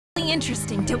be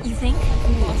interesting, don't you think?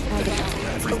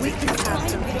 A week has passed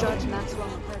since Judge Maxwell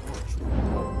and her.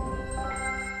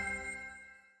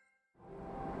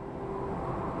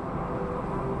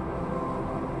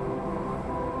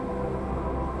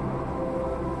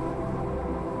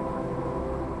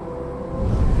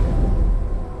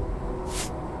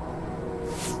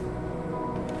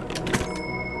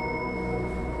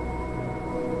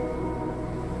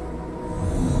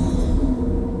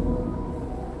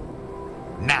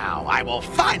 I will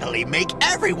finally make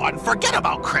everyone forget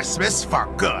about Christmas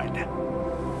for good.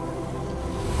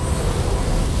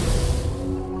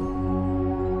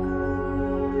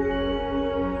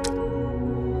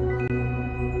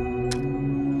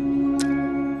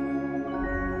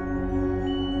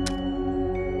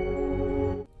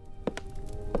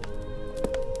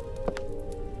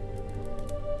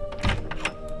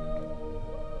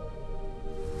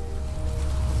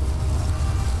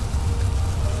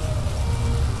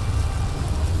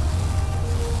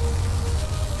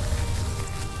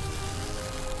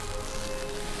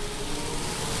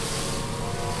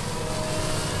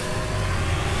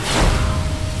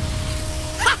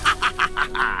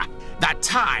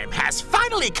 The time has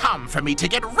finally come for me to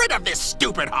get rid of this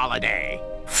stupid holiday.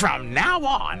 From now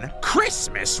on,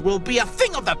 Christmas will be a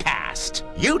thing of the past.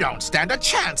 You don't stand a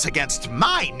chance against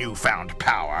my newfound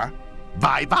power.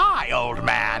 Bye-bye, old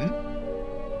man.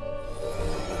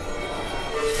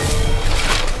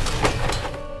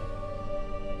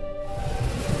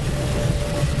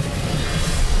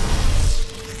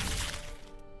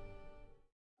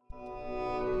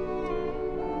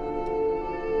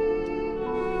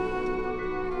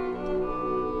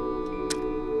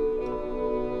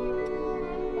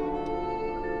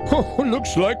 Oh,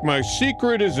 looks like my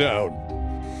secret is out.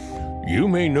 You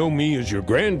may know me as your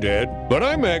granddad, but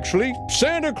I'm actually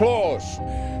Santa Claus.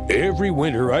 Every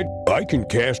winter, I can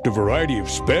cast a variety of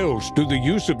spells through the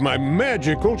use of my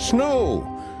magical snow.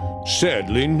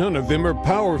 Sadly, none of them are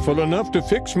powerful enough to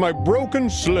fix my broken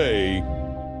sleigh.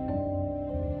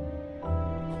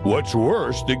 What's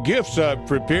worse, the gifts I've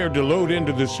prepared to load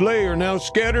into the sleigh are now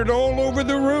scattered all over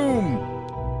the room.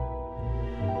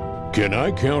 Can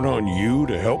I count on you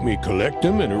to help me collect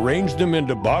them and arrange them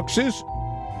into boxes?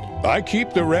 I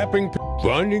keep the wrapping.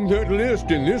 Finding that list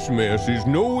in this mess is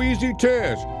no easy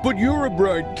task, but you're a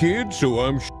bright kid, so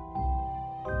I'm sure.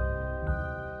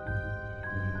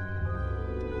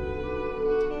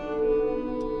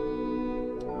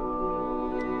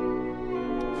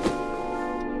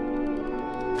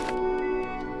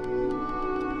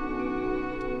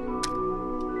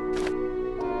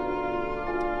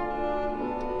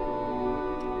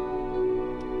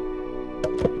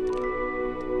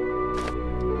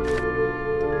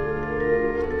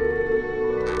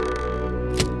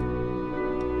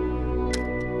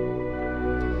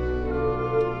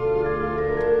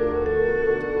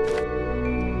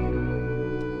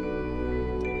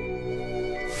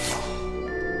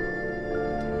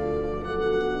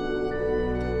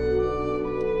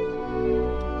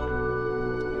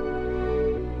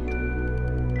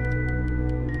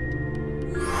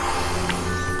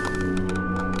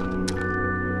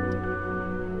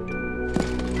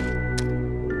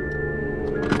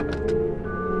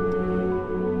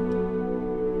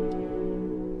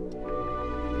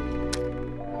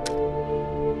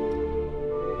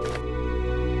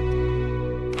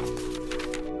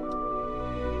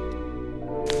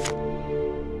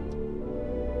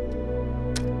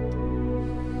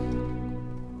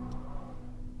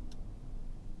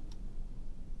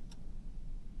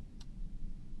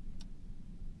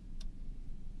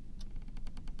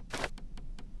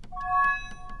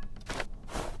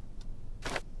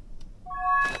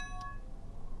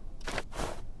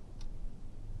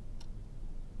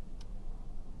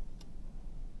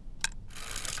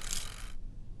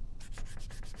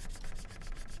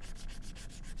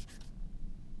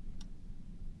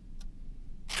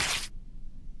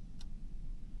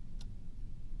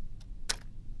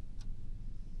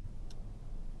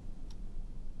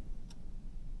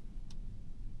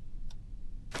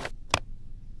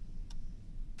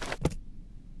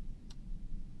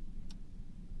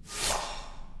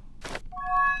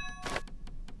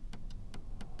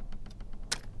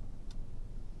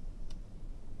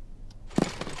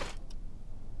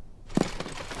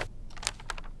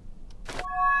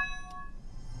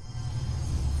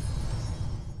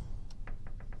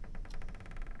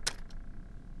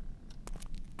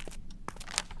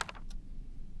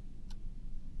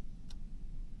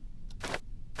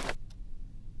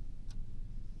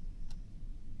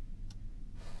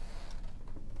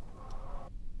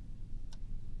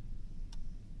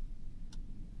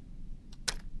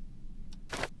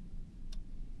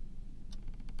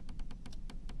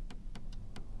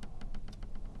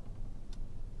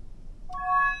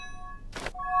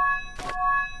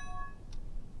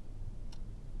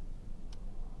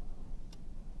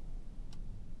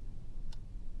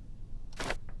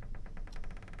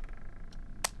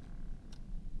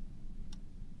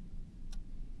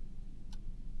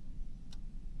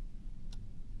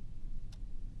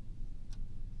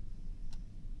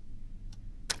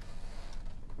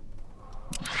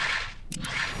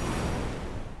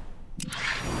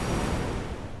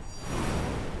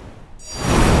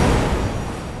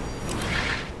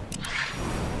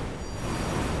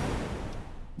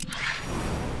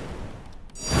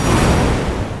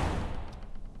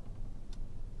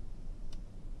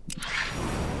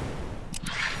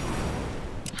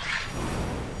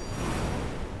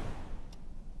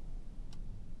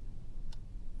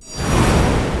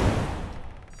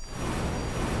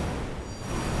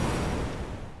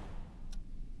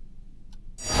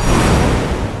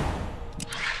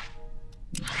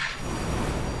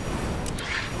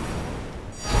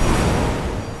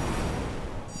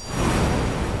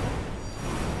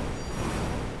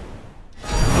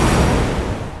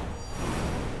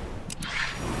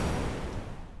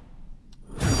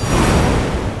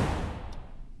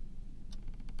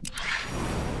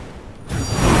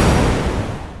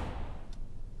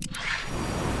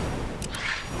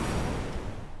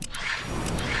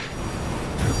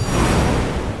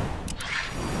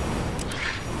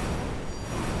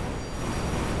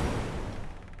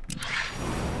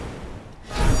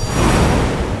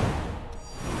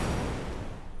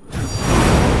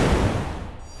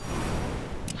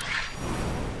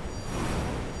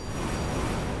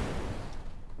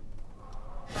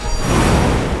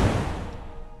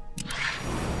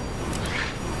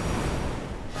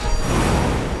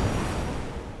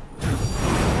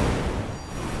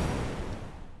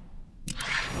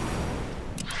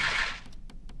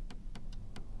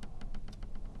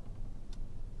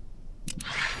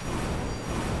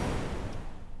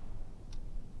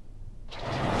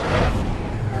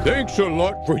 Thanks a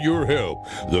lot for your help.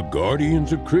 The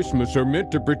Guardians of Christmas are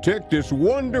meant to protect this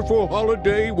wonderful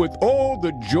holiday with all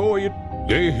the joy it...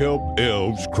 They help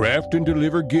elves craft and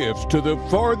deliver gifts to the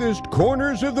farthest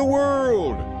corners of the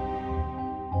world.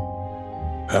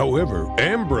 However,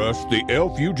 Ambrose, the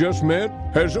elf you just met,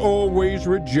 has always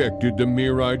rejected the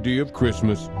mere idea of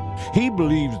Christmas. He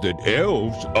believes that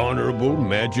elves, honorable,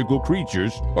 magical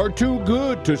creatures, are too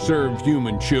good to serve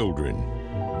human children.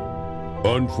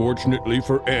 Unfortunately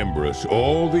for Ambrose,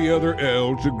 all the other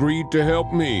elves agreed to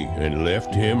help me and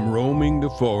left him roaming the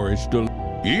forest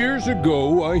alone. Years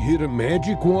ago, I hid a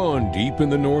magic wand deep in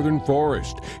the northern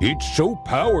forest. It's so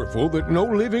powerful that no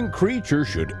living creature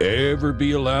should ever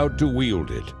be allowed to wield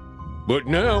it. But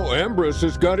now Ambrose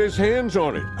has got his hands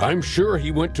on it. I'm sure he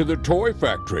went to the toy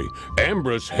factory.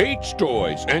 Ambrose hates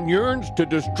toys and yearns to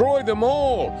destroy them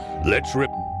all. Let's rip...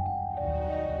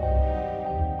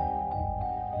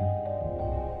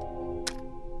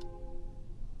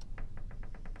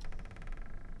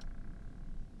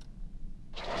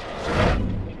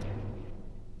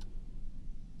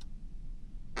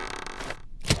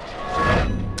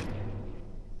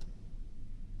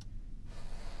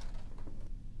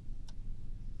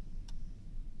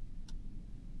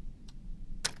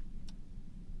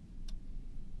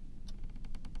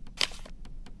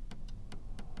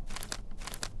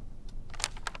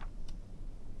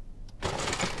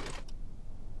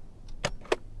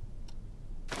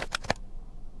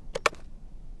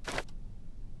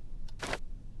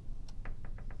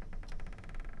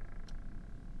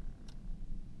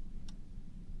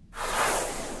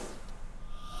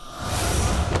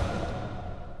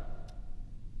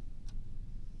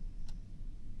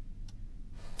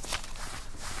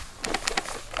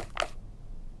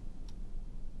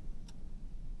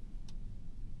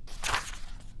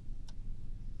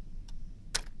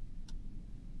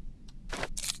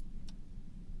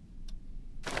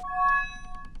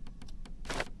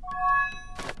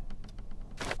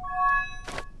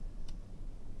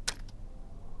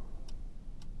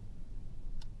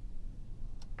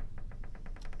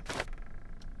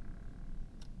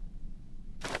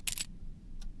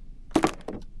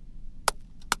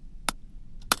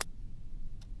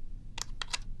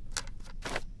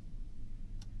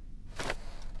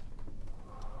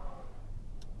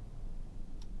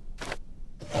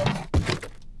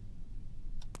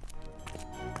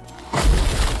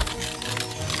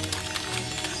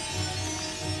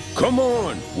 Come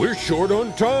on, we're short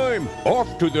on time.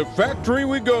 Off to the factory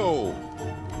we go.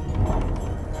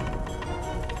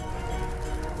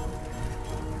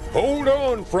 Hold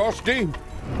on, Frosty.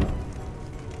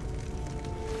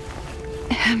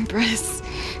 Ambrose.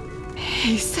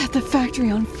 He set the factory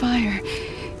on fire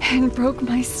and broke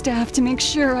my staff to make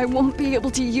sure I won't be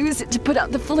able to use it to put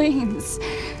out the flames.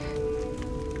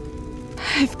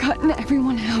 I've gotten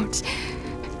everyone out,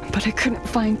 but I couldn't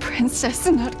find Princess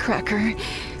Nutcracker.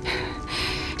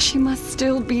 She must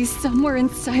still be somewhere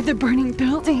inside the burning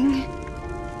building.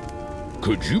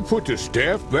 Could you put the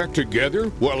staff back together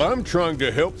while I'm trying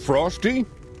to help Frosty?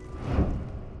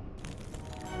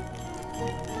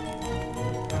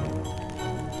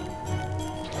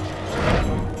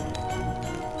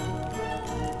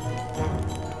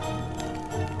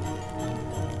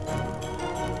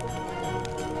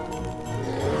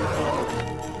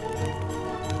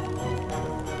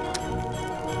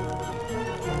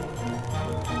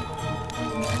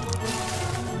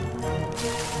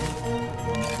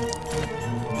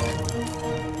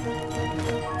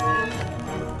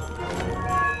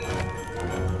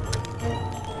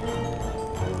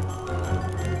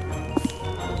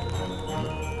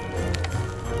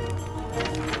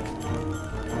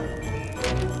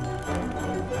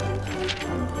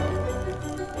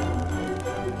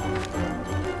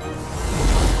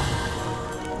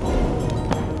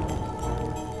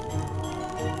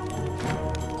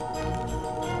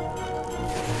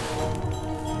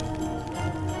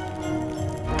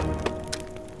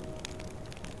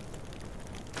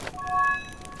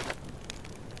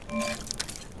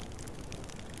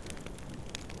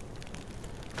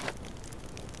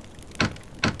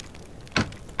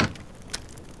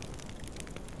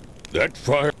 That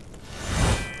fire...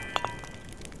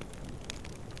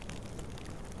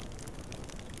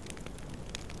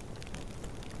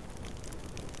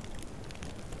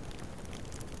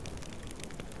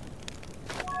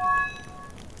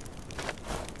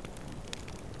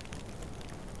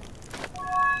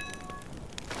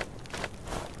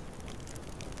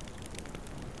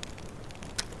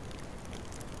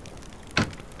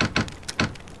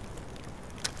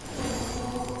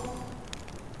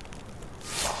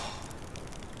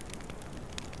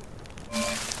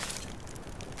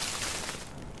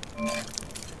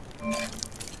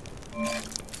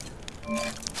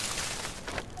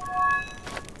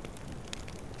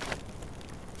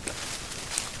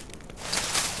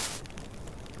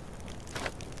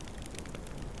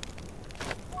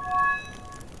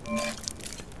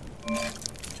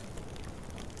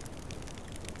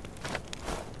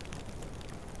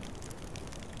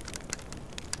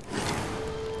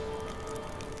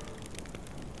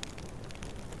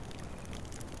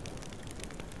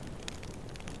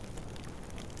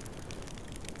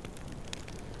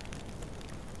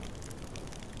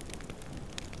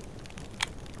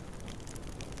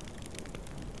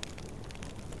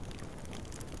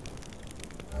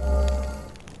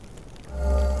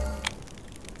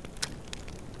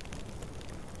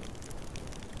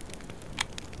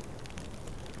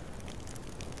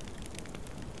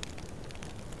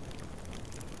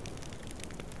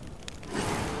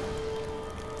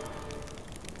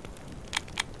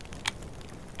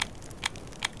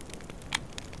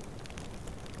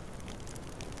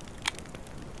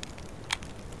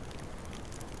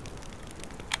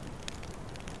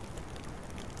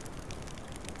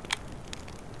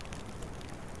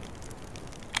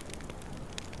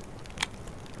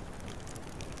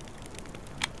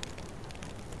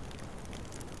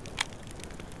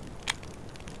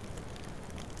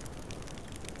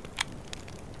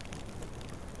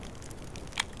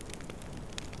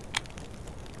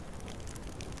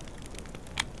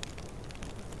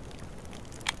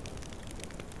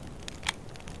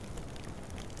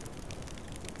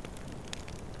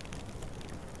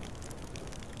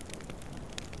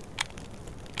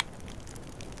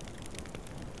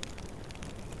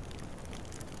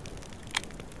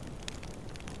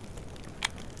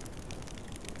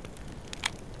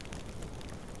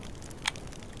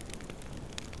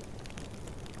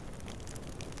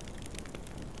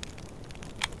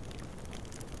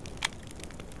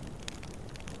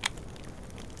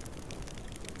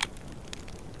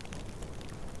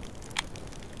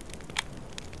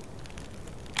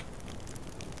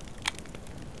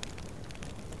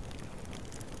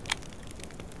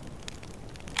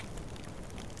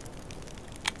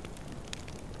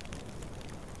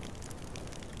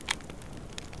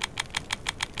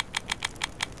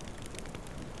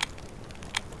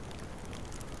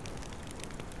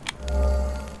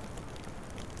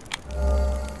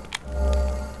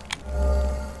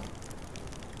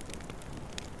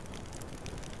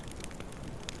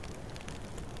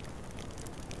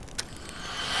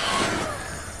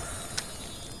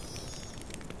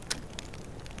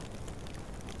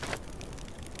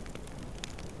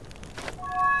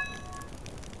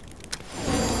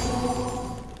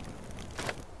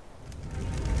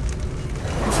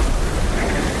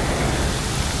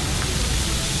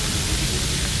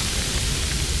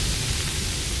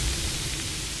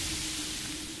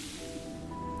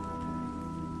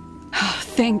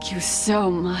 Thank you so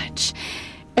much.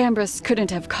 Ambrose couldn't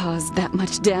have caused that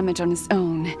much damage on his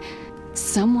own.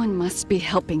 Someone must be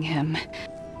helping him.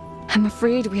 I'm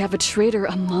afraid we have a traitor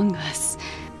among us.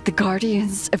 The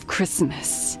Guardians of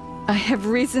Christmas. I have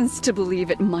reasons to believe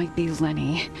it might be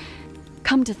Lenny.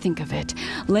 Come to think of it,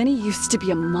 Lenny used to be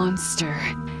a monster.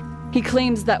 He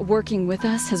claims that working with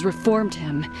us has reformed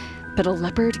him, but a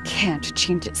leopard can't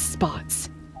change its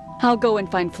spots. I'll go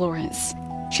and find Florence.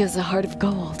 She has a heart of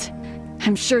gold.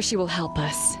 I'm sure she will help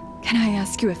us. Can I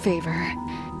ask you a favor?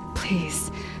 Please,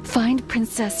 find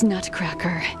Princess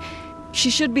Nutcracker.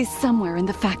 She should be somewhere in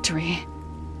the factory.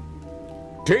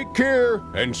 Take care,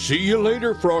 and see you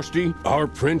later, Frosty. Our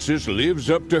princess lives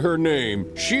up to her name.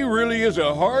 She really is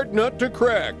a hard nut to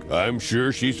crack. I'm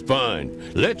sure she's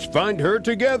fine. Let's find her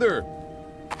together.